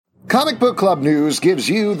Comic Book Club News gives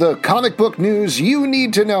you the comic book news you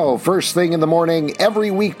need to know first thing in the morning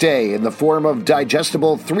every weekday in the form of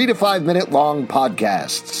digestible 3 to 5 minute long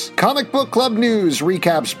podcasts. Comic Book Club News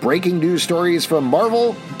recaps breaking news stories from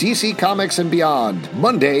Marvel, DC Comics, and beyond,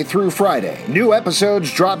 Monday through Friday. New episodes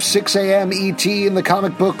drop 6 a.m. ET in the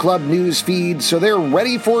Comic Book Club News feed, so they're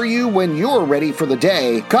ready for you when you're ready for the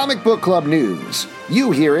day. Comic Book Club News.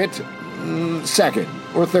 You hear it second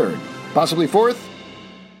or third, possibly fourth.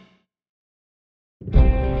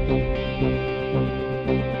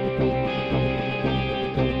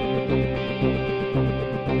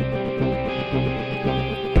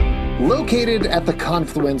 Located at the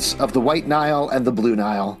confluence of the White Nile and the Blue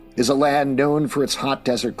Nile is a land known for its hot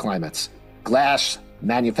desert climates, glass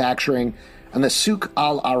manufacturing, and the Souk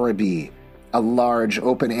al-Arabi, a large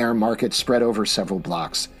open-air market spread over several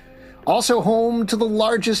blocks. Also home to the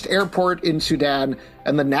largest airport in Sudan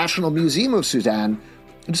and the National Museum of Sudan,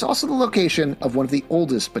 it is also the location of one of the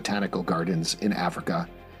oldest botanical gardens in Africa.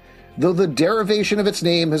 Though the derivation of its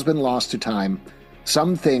name has been lost to time,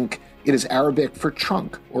 some think it is Arabic for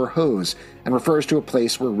trunk or hose and refers to a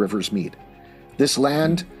place where rivers meet. This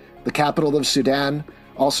land, the capital of Sudan,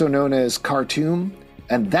 also known as Khartoum,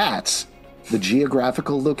 and that's the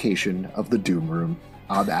geographical location of the Doom Room.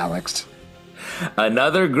 I'm Alex.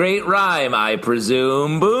 Another great rhyme, I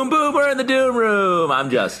presume. Boom, boom, we're in the Doom Room. I'm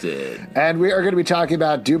Justin. And we are going to be talking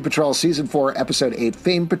about Doom Patrol Season 4, Episode 8,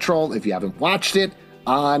 Fame Patrol. If you haven't watched it,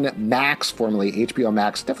 on Max, formerly HBO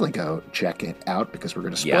Max. Definitely go check it out because we're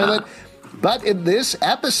going to spoil it. But in this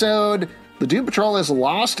episode, the Doom Patrol has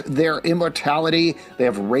lost their immortality. They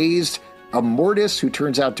have raised a Mortis who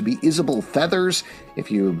turns out to be Isabel Feathers. If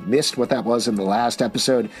you missed what that was in the last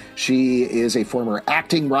episode, she is a former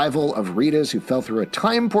acting rival of Rita's who fell through a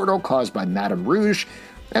time portal caused by Madame Rouge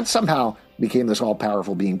and somehow became this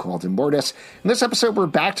all-powerful being called Immortus. In this episode, we're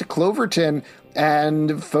back to Cloverton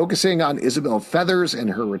and focusing on Isabel Feathers and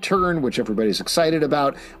her return, which everybody's excited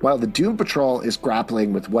about, while the Doom Patrol is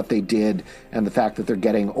grappling with what they did and the fact that they're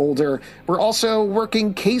getting older. We're also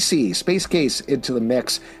working Casey, Space Case, into the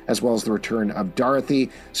mix, as well as the return of Dorothy.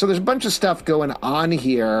 So there's a bunch of stuff going on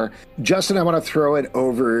here. Justin, I want to throw it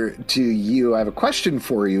over to you. I have a question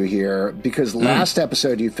for you here, because last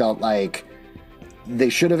episode you felt like they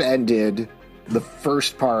should have ended the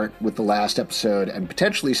first part with the last episode and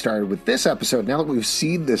potentially started with this episode. Now that we've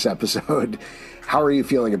seen this episode, how are you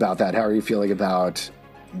feeling about that? How are you feeling about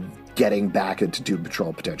getting back into Doom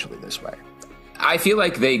Patrol potentially this way? I feel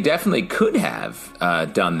like they definitely could have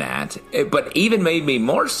done that, but even made me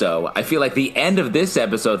more so. I feel like the end of this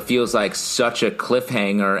episode feels like such a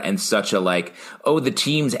cliffhanger and such a like, oh, the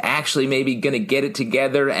team's actually maybe going to get it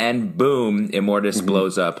together, and boom, Immortus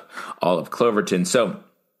blows up all of Cloverton. So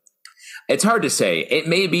it's hard to say. It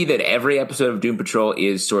may be that every episode of Doom Patrol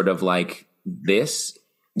is sort of like this,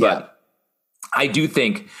 but I do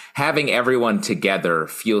think having everyone together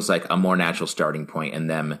feels like a more natural starting point, and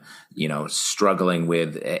them, you know, struggling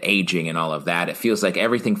with aging and all of that. It feels like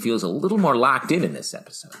everything feels a little more locked in this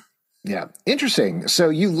episode. Yeah. Interesting. So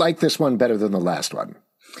you like this one better than the last one?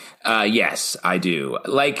 Yes, I do.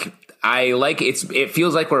 It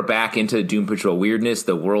feels like we're back into Doom Patrol weirdness,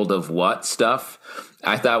 the world of what stuff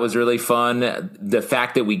I thought was really fun. The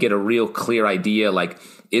fact that we get a real clear idea, like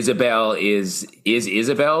Isabel is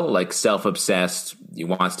Isabel, like self-obsessed,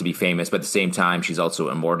 wants to be famous, but at the same time, she's also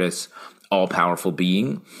a Immortus, all-powerful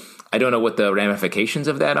being. I don't know what the ramifications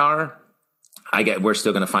of that are. We're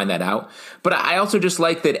still going to find that out. But I also just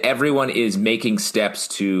like that everyone is making steps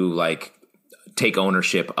to like take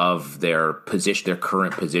ownership of their position, their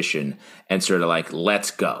current position, and sort of like, let's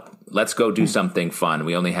go do something fun.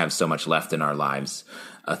 We only have so much left in our lives.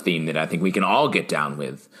 A theme that I think we can all get down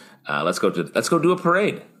with. Let's go do a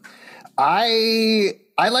parade. I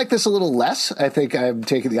like this a little less. I think I'm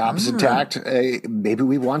taking the opposite tact. Maybe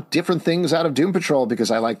we want different things out of Doom Patrol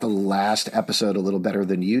because I like the last episode a little better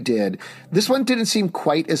than you did. This one didn't seem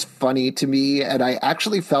quite as funny to me, and I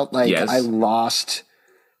actually felt like I lost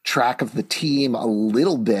track of the team a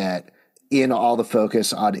little bit in all the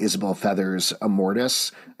focus on Isabel Feathers,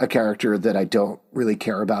 Immortus, a character that I don't really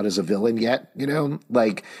care about as a villain yet, you know?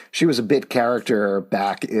 Like, she was a bit character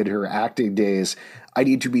back in her acting days. I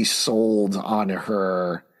need to be sold on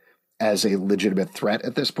her as a legitimate threat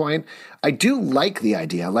at this point. I do like the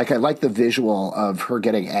idea. Like, I like the visual of her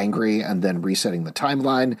getting angry and then resetting the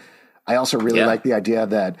timeline. I also really like the idea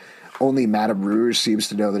that only Madame Rouge seems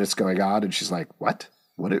to know that it's going on, and she's like, what?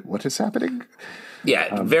 What is happening?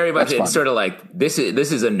 Yeah, very much. It's sort of like this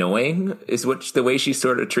is annoying, is the way she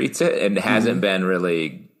sort of treats it, and hasn't been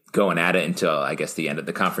really going at it until I guess the end of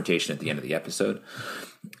the confrontation at the end of the episode.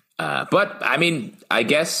 But I mean, I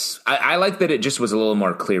guess I like that it just was a little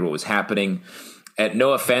more clear what was happening. And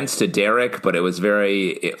no offense to Derek, but it was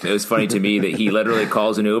funny to me that he literally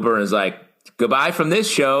calls an Uber and is like, goodbye from this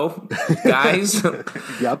show, guys.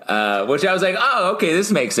 Yep. Which I was like, oh, okay,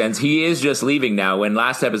 this makes sense. He is just leaving now. When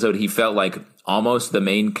last episode he felt like almost the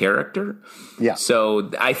main character. Yeah.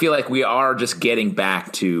 So I feel like we are just getting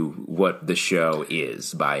back to what the show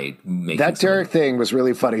is by making that Derek thing was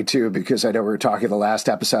really funny too, because I know we were talking the last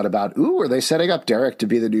episode about, are they setting up Derek to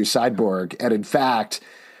be the new Cyborg? And in fact,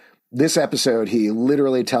 this episode, he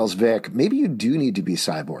literally tells Vic, maybe you do need to be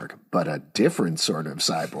Cyborg, but a different sort of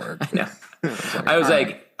Cyborg. I know. I was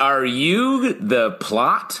like, are you the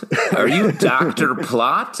plot? Are you Dr.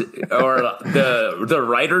 Plot? Or the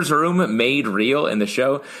writer's room made real in the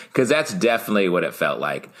show? Because that's definitely what it felt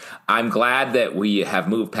like. I'm glad that we have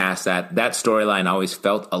moved past that. That storyline always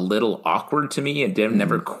felt a little awkward to me and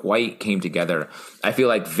never quite came together. I feel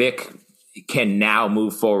like Vic can now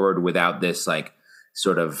move forward without this, like,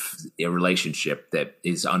 sort of a relationship that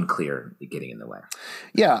is unclear getting in the way.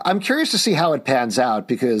 Yeah, I'm curious to see how it pans out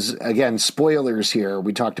because, again, spoilers here.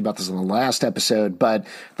 We talked about this in the last episode, but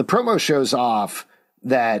the promo shows off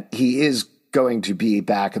that he is going to be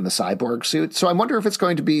back in the cyborg suit. So I wonder if it's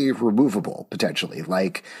going to be removable, potentially,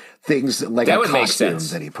 like things like that a would make costume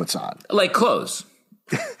sense. That he puts on. Like clothes.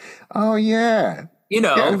 Oh, yeah. You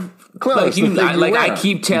know, yeah, clothes, I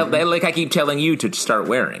keep telling you to start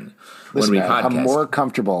wearing. Listen, when we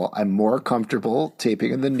podcast. I'm more comfortable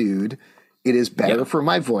taping in the nude. It is better for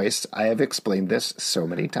my voice. I have explained this so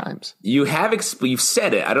many times. You have you've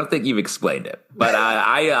said it. I don't think you've explained it, but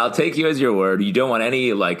I'll take you as your word. You don't want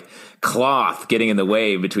any like cloth getting in the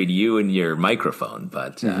way between you and your microphone,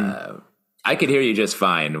 but I could hear you just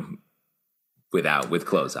fine with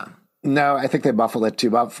clothes on. No, I think they muffle it too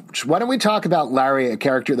much. Why don't we talk about Larry, a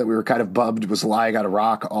character that we were kind of bummed was lying on a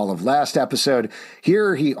rock all of last episode.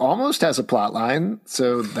 Here, he almost has a plot line,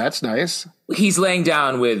 so that's nice. He's laying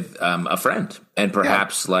down with a friend and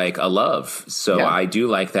perhaps like a love. So I do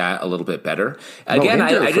like that a little bit better. Again,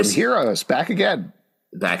 I just Heroes back again.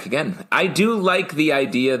 I do like the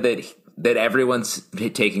idea that everyone's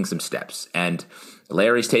taking some steps and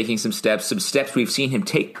Larry's taking some steps we've seen him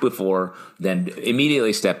take before, then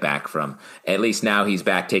immediately step back from. At least now he's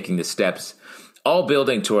back taking the steps, all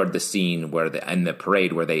building toward the scene in the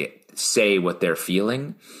parade where they say what they're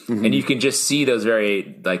feeling. Mm-hmm. And you can just see those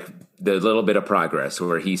very, like, the little bit of progress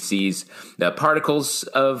where he sees the particles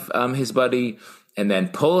of his buddy and then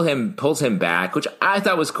pulls him back, which I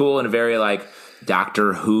thought was cool in a very, like,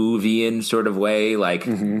 Doctor Whovian sort of way, like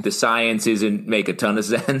the science isn't make a ton of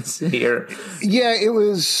sense here. Yeah, it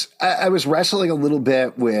was. I was wrestling a little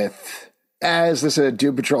bit with, is this a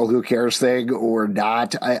Doom Patrol Who Cares thing or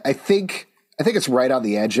not? I think it's right on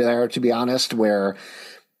the edge there, to be honest, where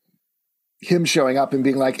him showing up and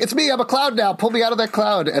being like, it's me, I'm a cloud now, pull me out of that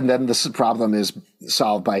cloud. And then this problem is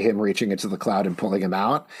solved by him reaching into the cloud and pulling him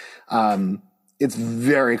out. It's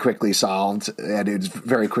very quickly solved and it's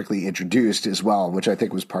very quickly introduced as well, which I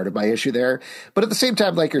think was part of my issue there. But at the same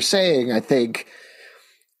time, like you're saying, I think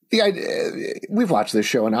the idea, we've watched this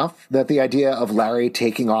show enough that the idea of Larry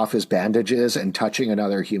taking off his bandages and touching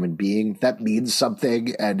another human being, that means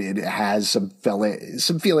something, and it has some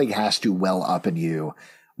feeling has to well up in you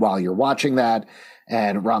while you're watching that.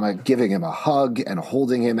 And Rama giving him a hug and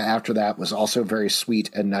holding him after that was also very sweet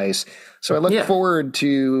and nice. So I look forward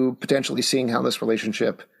to potentially seeing how this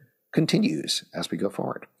relationship continues as we go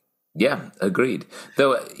forward. Yeah, agreed.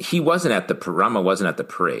 Though Rama wasn't at the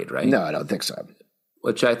parade, right? No, I don't think so.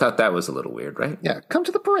 Which I thought that was a little weird, right? Yeah, come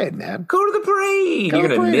to the parade, man. Go to the parade. You're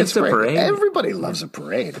going to miss a parade. Everybody loves a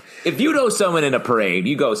parade. If you know someone in a parade,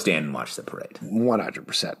 you go stand and watch the parade.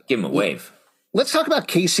 100%. Give them a wave. Let's talk about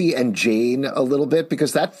Casey and Jane a little bit,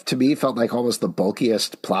 because that, to me, felt like almost the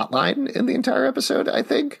bulkiest plot line in the entire episode, I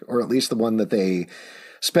think, or at least the one that they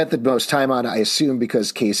spent the most time on, I assume,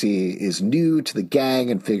 because Casey is new to the gang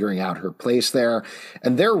and figuring out her place there.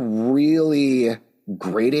 And they're really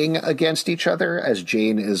grating against each other as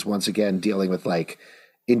Jane is once again dealing with, like,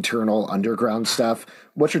 internal underground stuff.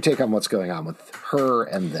 What's your take on what's going on with her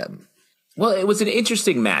and them? Well, it was an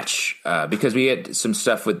interesting match because we had some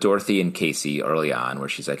stuff with Dorothy and Casey early on where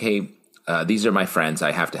she's like, hey, these are my friends.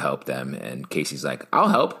 I have to help them. And Casey's like, I'll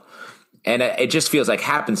help. And it just feels like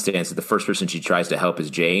happenstance that the first person she tries to help is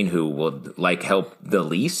Jane, who would like help the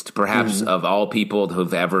least, perhaps, of all people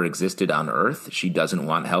who've ever existed on Earth. She doesn't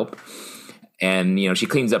want help. And, you know, she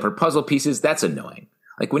cleans up her puzzle pieces. That's annoying.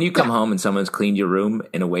 Like when you come home and someone's cleaned your room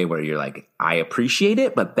in a way where you're like, I appreciate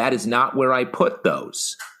it, but that is not where I put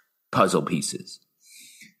those puzzle pieces.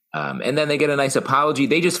 And then they get a nice apology.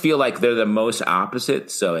 They just feel like they're the most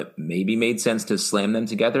opposite, so it maybe made sense to slam them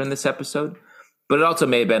together in this episode. But it also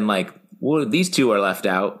may have been like, well, these two are left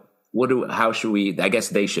out. How should we? I guess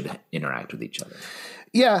they should interact with each other.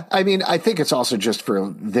 Yeah, I mean, I think it's also just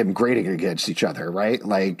for them grading against each other, right?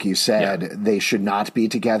 Like you said, they should not be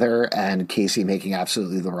together, and Casey making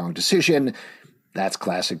absolutely the wrong decision. That's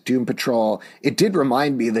classic Doom Patrol. It did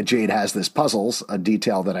remind me that Jade has this puzzles, a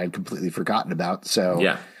detail that I'd completely forgotten about. So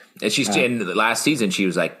yeah. And she's in the last season, she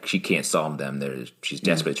was like, she can't solve them. She's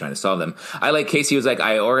desperately trying to solve them. I like Casey was like,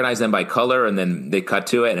 I organized them by color, and then they cut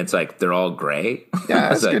to it, and it's like they're all gray. Yeah,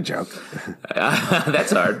 that's a good joke.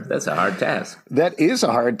 That's hard. That's a hard task. That is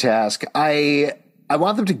a hard task. I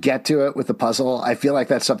want them to get to it with the puzzle. I feel like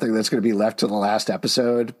that's something that's going to be left to the last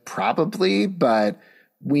episode, probably, but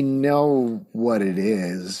we know what it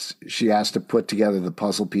is. She has to put together the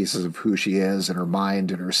puzzle pieces of who she is and her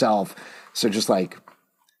mind and herself. So just like,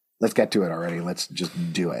 let's get to it already. Let's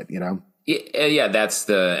just do it, you know? Yeah, there's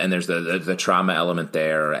the trauma element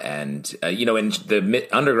there. And, in the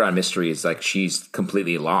underground mysteries, like she's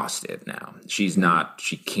completely lost it now. She's not,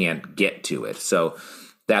 she can't get to it. So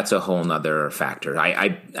that's a whole nother factor.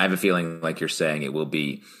 I have a feeling like you're saying it will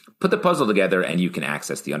be put the puzzle together and you can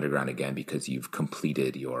access the underground again because you've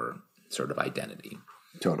completed your sort of identity.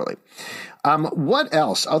 Totally. What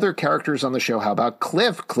else? Other characters on the show. How about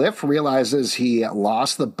Cliff? Cliff realizes he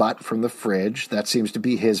lost the butt from the fridge. That seems to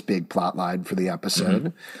be his big plot line for the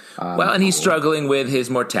episode. Mm-hmm. And he's struggling with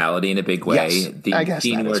his mortality in a big way. Yes, I guess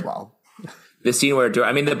that as well. The scene where,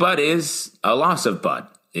 the butt is a loss of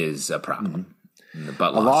butt is a problem. Mm-hmm. The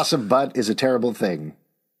butt loss. A loss of butt is a terrible thing.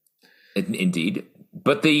 Indeed.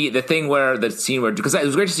 But the thing where the scene where, because it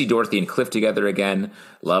was great to see Dorothy and Cliff together again,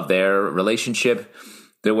 love their relationship.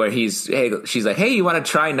 Where she's like, hey, you want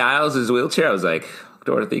to try Niles' wheelchair? I was like,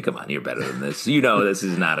 Dorothy, come on, you're better than this. You know this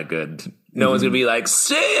is not a good. No one's gonna be like,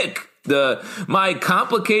 sick. My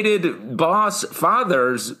complicated boss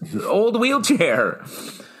father's old wheelchair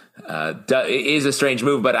is a strange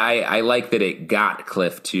move, but I like that it got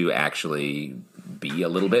Cliff to actually be a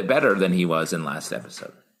little bit better than he was in last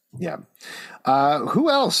episode. Yeah. Who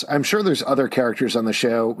else? I'm sure there's other characters on the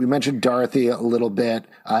show. We mentioned Dorothy a little bit.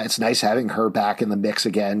 It's nice having her back in the mix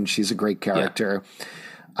again. She's a great character.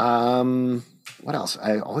 Yeah. What else?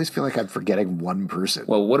 I always feel like I'm forgetting one person.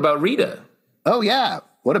 Well, what about Rita? Oh, yeah.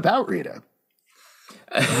 What about Rita?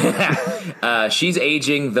 She's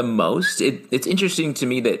aging the most. It's interesting to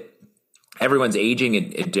me that everyone's aging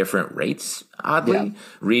at different rates, oddly. Yeah.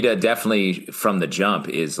 Rita definitely from the jump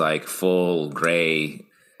is like full gray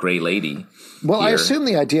lady. Well, here. I assume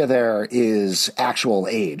the idea there is actual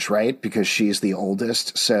age, right? Because she's the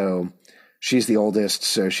oldest. So she's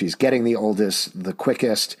getting the oldest, the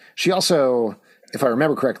quickest. She also, if I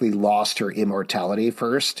remember correctly, lost her immortality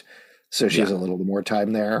first. So she has a little more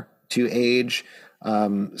time there to age.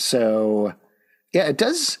 It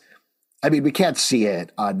does. I mean, we can't see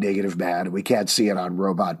it on Negative Man. We can't see it on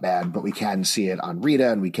Robot Man, but we can see it on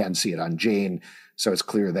Rita and we can see it on Jane. So it's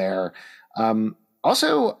clear there.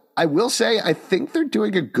 Also, I will say, I think they're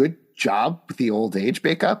doing a good job with the old age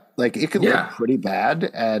makeup. Like, it can look pretty bad,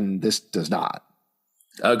 and this does not.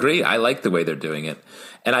 Agree. I like the way they're doing it.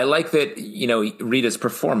 And I like that, Rita's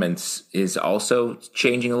performance is also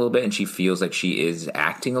changing a little bit, and she feels like she is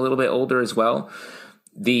acting a little bit older as well.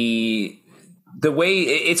 The way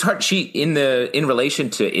it's hard, in relation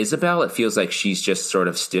to Isabel, it feels like she's just sort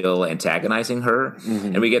of still antagonizing her. Mm-hmm.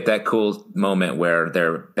 And we get that cool moment where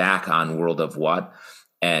they're back on World of What,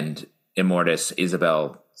 and Immortus,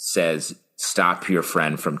 Isabel says, stop your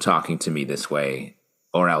friend from talking to me this way,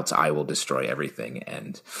 or else I will destroy everything.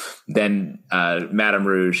 And then Madame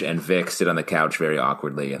Rouge and Vic sit on the couch very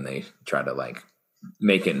awkwardly, and they try to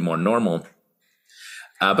make it more normal.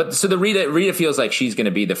 But so the Rita feels like she's going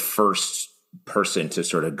to be the first person to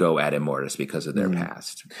sort of go at Immortus because of their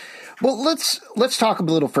past. Well, let's talk a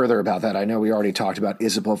little further about that. I know we already talked about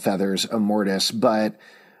Isabel Feathers, Immortus, but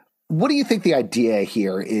what do you think the idea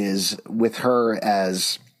here is with her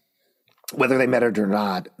as, whether they met it or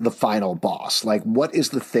not, the final boss? Like, what is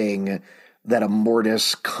the thing that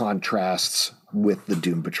Immortus contrasts with the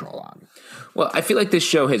Doom Patrol on? Well, I feel like this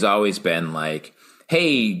show has always been like,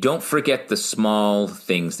 hey, don't forget the small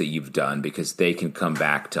things that you've done because they can come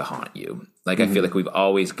back to haunt you. Like, I feel like we've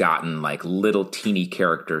always gotten little teeny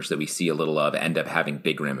characters that we see a little of end up having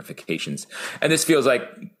big ramifications. And this feels like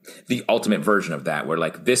the ultimate version of that, where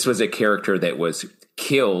this was a character that was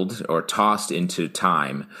killed or tossed into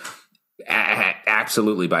time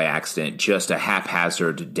absolutely by accident, just a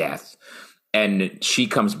haphazard death. And she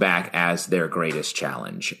comes back as their greatest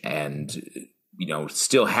challenge. And,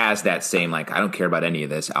 still has that same, like, I don't care about any of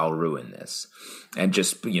this, I'll ruin this. And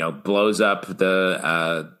just, blows up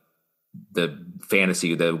the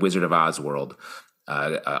fantasy, the Wizard of Oz world,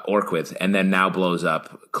 Orquith, and then now blows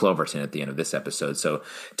up Cloverton at the end of this episode. So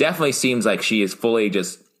definitely seems like she is fully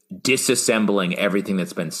just disassembling everything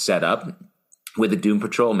that's been set up with the Doom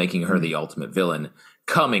Patrol, making her the ultimate villain,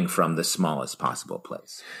 coming from the smallest possible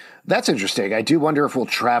place. That's interesting. I do wonder if we'll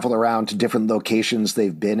travel around to different locations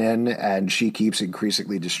they've been in, and she keeps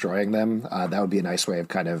increasingly destroying them. That would be a nice way of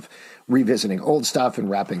kind of revisiting old stuff and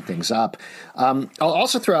wrapping things up. I'll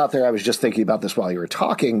also throw out there, I was just thinking about this while you were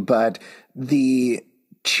talking, but the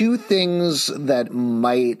two things that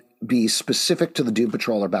might be specific to the Doom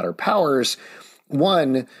Patrol about her powers,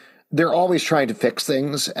 one, they're always trying to fix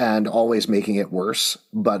things and always making it worse,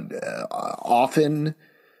 but often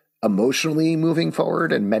emotionally moving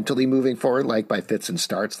forward and mentally moving forward, like by fits and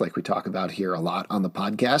starts, like we talk about here a lot on the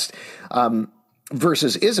podcast,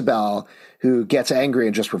 versus Isabel, who gets angry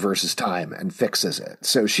and just reverses time and fixes it.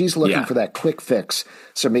 So she's looking for that quick fix.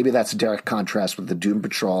 So maybe that's a direct contrast with the Doom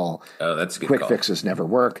Patrol. Oh, that's a good quick call. Fixes never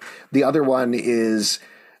work. The other one is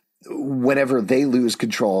whenever they lose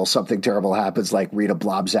control, something terrible happens, like Rita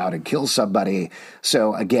blobs out and kills somebody.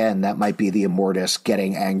 So again, that might be the Immortus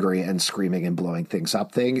getting angry and screaming and blowing things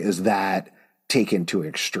up thing. Is that taken to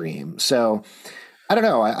extreme? So I don't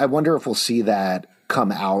know. I wonder if we'll see that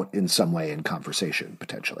come out in some way in conversation,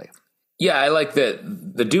 potentially. Yeah, I like that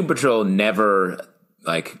the Doom Patrol never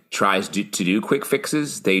tries to do quick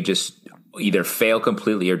fixes. They just either fail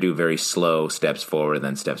completely or do very slow steps forward and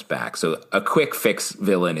then steps back. So a quick fix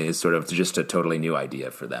villain is sort of just a totally new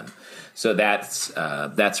idea for them. So that's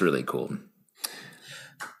really cool.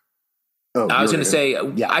 Oh, I was going to say,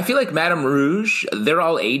 I feel like Madame Rouge, they're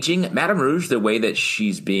all aging. Madame Rouge, the way that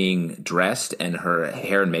she's being dressed and her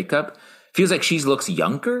hair and makeup feels like she looks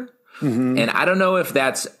younger. Mm-hmm. And I don't know if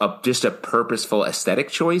that's just a purposeful aesthetic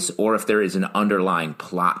choice or if there is an underlying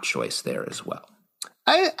plot choice there as well.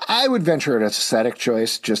 I would venture an aesthetic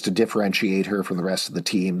choice just to differentiate her from the rest of the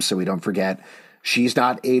team so we don't forget she's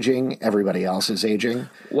not aging, everybody else is aging.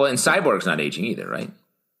 Well, and Cyborg's not aging either, right?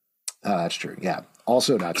 That's true, yeah.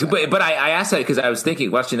 Also not Cyborg. But I asked that because I was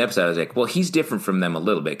thinking, watching the episode, I was like, well, he's different from them a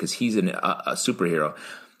little bit because he's a superhero.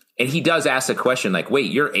 And he does ask a question like,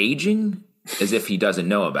 wait, you're aging? As if he doesn't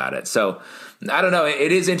know about it. So I don't know.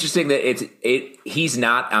 It is interesting that he's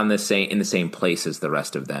not in the same place as the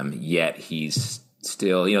rest of them, yet he's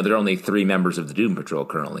still, there are only 3 members of the Doom Patrol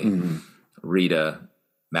currently. Mm-hmm. Rita,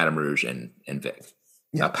 Madame Rouge, and Vic.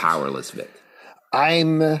 Yeah. A powerless Vic.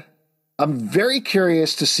 I'm very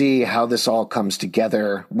curious to see how this all comes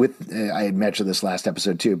together with, I had mentioned this last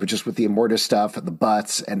episode too, but just with the Immortus stuff and the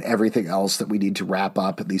butts and everything else that we need to wrap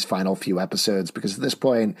up at these final few episodes, because at this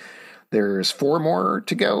point, there's 4 more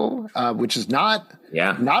to go, which is not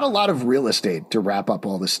a lot of real estate to wrap up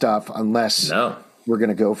all this stuff unless we're going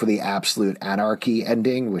to go for the absolute anarchy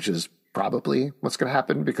ending, which is probably what's going to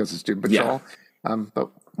happen because it's Doom Patrol. But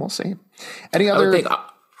we'll see. Any other?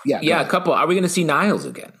 A couple. Are we going to see Niles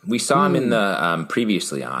again? We saw him in the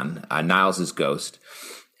previously on Niles' ghost.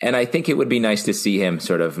 And I think it would be nice to see him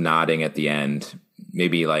sort of nodding at the end,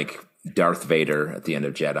 maybe like Darth Vader at the end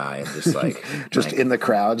of Jedi, and just in the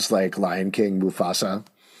crowds like Lion King Mufasa.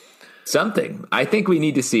 Something. I think we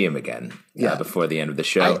need to see him again before the end of the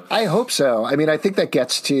show. I hope so. I mean, I think that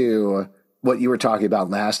gets to what you were talking about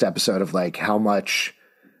last episode of like how much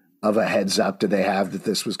of a heads up did they have that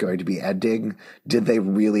this was going to be ending? Did they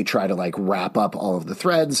really try to like wrap up all of the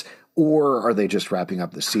threads, or are they just wrapping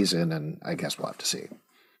up the season? And I guess we'll have to see.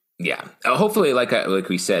 Yeah. Hopefully, like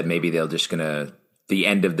we said, maybe they'll just the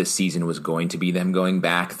end of the season was going to be them going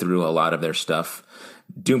back through a lot of their stuff.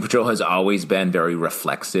 Doom Patrol has always been very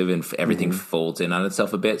reflexive and everything folds in on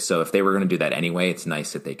itself a bit. So if they were going to do that anyway, it's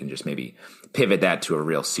nice that they can just maybe pivot that to a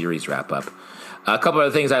real series wrap up. A couple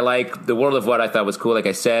other things I like. The World of What I thought was cool. Like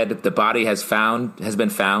I said, the body has been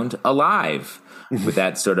found alive with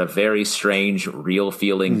that sort of very strange, real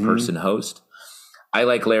feeling person host. I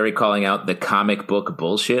like Larry calling out the comic book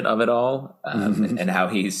bullshit of it all and how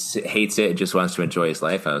he hates it and just wants to enjoy his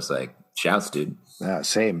life. I was like, shouts, dude.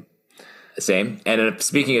 Same. And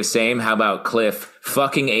speaking of same, how about Cliff?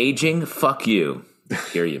 Fucking aging? Fuck you.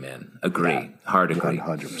 Hear you, man. Agree. Hard agree.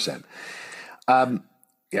 100%.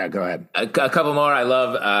 Yeah, go ahead. A couple more. I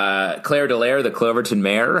love Claire Delaire, the Cloverton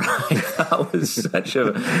mayor. That was such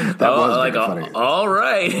a funny. All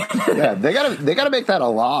right. Yeah, they gotta make that a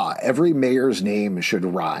law. Every mayor's name should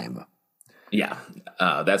rhyme. Yeah,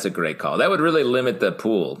 that's a great call. That would really limit the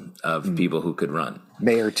pool of people who could run.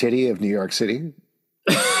 Mayor Titty of New York City.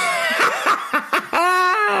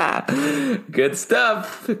 Good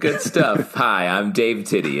stuff. Good stuff. Hi, I'm Dave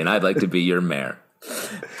Titty, and I'd like to be your mayor.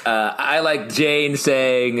 I like Jane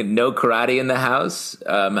saying no karate in the house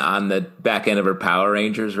on the back end of her Power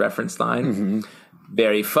Rangers reference line. Mm-hmm.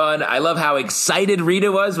 Very fun. I love how excited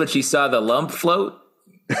Rita was when she saw the lump float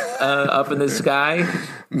up in the sky.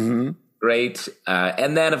 Mm-hmm. Great.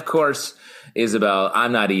 And then, of course, Isabel,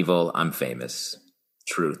 I'm not evil, I'm famous.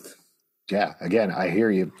 Truth. Yeah, again, I hear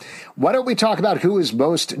you. Why don't we talk about who is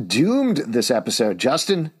most doomed this episode?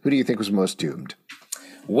 Justin, who do you think was most doomed?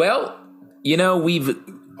 Well, you know,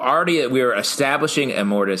 we're establishing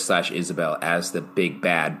Immortus / Isabel as the big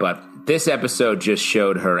bad, but this episode just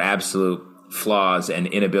showed her absolute flaws and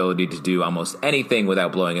inability to do almost anything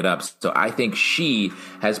without blowing it up. So I think she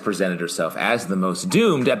has presented herself as the most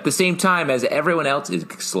doomed at the same time as everyone else is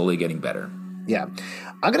slowly getting better. Yeah.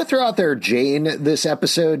 I'm going to throw out there Jane this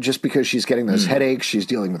episode just because she's getting those headaches. She's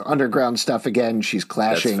dealing with underground stuff again. She's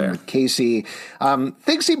clashing with Casey.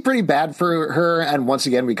 Things seem pretty bad for her. And once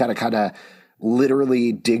again, we kind of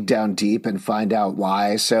literally dig down deep and find out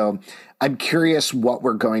why. So I'm curious what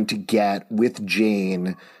we're going to get with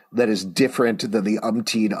Jane that is different than the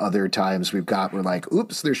umpteen other times we've got. We're like,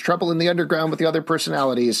 oops, there's trouble in the underground with the other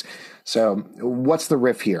personalities. So what's the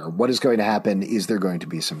riff here? What is going to happen? Is there going to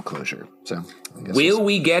be some closure? So will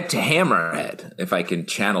we get to Hammerhead, if I can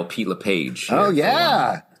channel Pete LePage? Oh,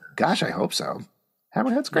 yeah. Gosh, I hope so.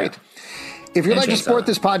 Hammerhead's great. Yeah. If you'd like to support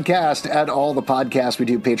this podcast and all the podcasts we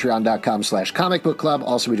do, patreon.com/Comic Book Club.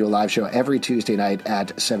 Also, we do a live show every Tuesday night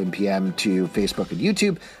at 7 p.m. to Facebook and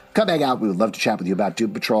YouTube. Come hang out. We would love to chat with you about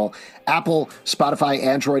Doom Patrol. Apple, Spotify,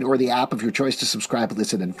 Android, or the app of your choice to subscribe,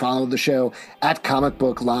 listen, and follow the show at Comic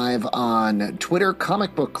Book Live on Twitter,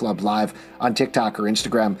 Comic Book Club Live on TikTok or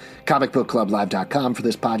Instagram, comicbookclublive.com for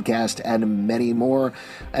this podcast, and many more.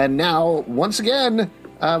 And now, once again,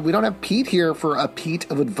 we don't have Pete here for a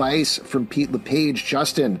Pete of advice from Pete LePage.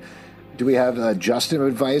 Justin, do we have Justin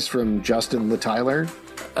advice from Justin LeTyler?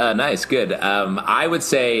 Nice, good. I would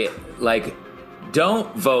say,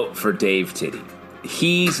 don't vote for Dave Titty.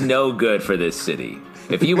 He's no good for this city.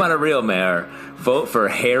 If you want a real mayor, vote for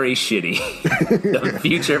Harry Shitty, the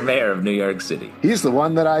future mayor of New York City. He's the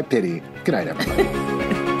one that I pity. Good night, everybody.